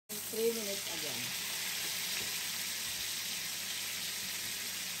3 minutes again.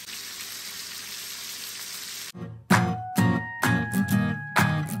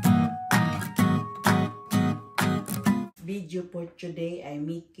 Video for today, I'm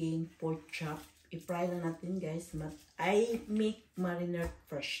making pork chop. I-fry na natin guys. I make marinade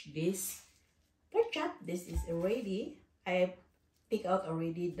fresh. This pork chop, this is ready. I take out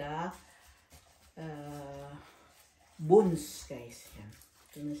already the bones guys. Yan.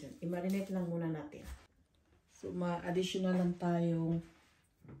 I-marinate lang muna natin. So ma-additional lang tayong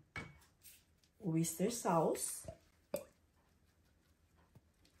oyster sauce.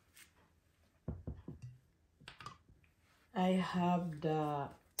 I have the,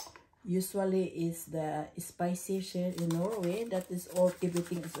 usually is the spicy shell in Norway. That is all,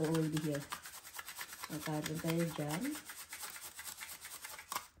 everything is already here. Matapon tayo dyan.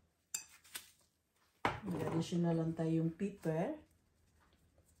 Additional lang tayong pepper.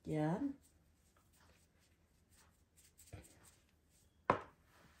 Yan.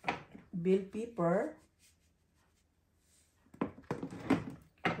 Bell pepper.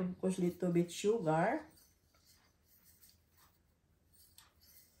 Of course, little bit sugar.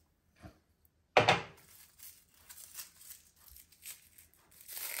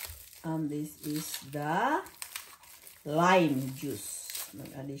 And this is the lime juice.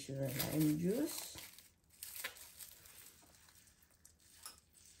 Additional lime juice.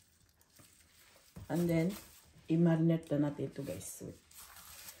 And then, i-marinate na natin ito guys. So,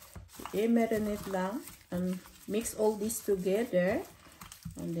 i-marinate lang and mix all this together.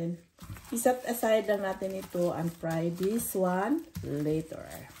 And then, iset aside lang natin ito and fry this one later.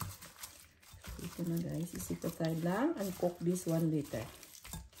 Ito na guys, iset aside lang and cook this one later.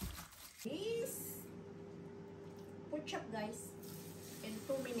 This pork chop guys in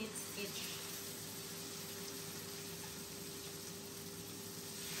 2 minutes each.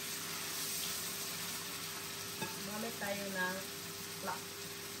 Gamit tayo ng clock.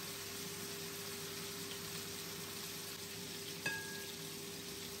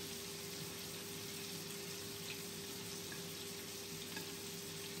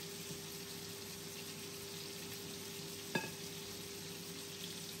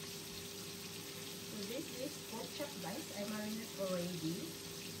 This is pork chop guys. I marinate already.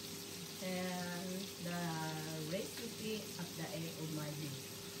 And the recipe of the of my video.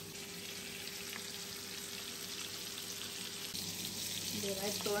 Then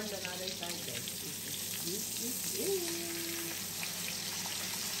I turn another side guys. This is it.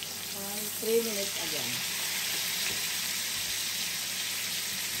 3 minutes again.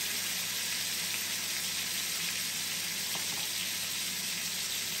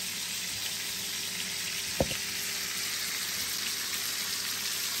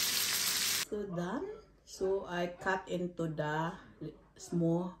 So done. So I cut into the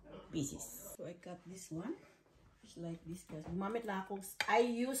small pieces. So I cut this one. Just like this guys. Gumamit lang ako. I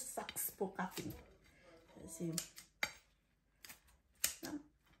use sacks for cutting. See.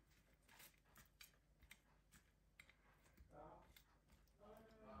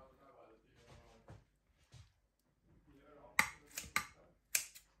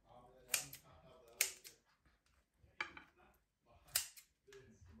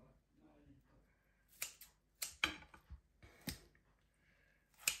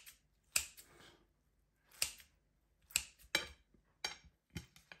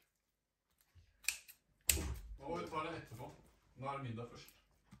 Nå er det middag først.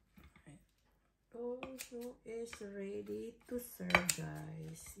 Also is ready to serve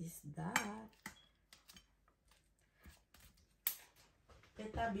guys. Is that?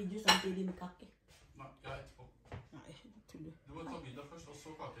 Dette video samtidig med kake. Nei, ja, etterpå. Nei, tuller. Du må ta middag først, og så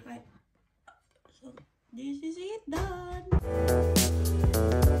kake etterpå. So, this is it done.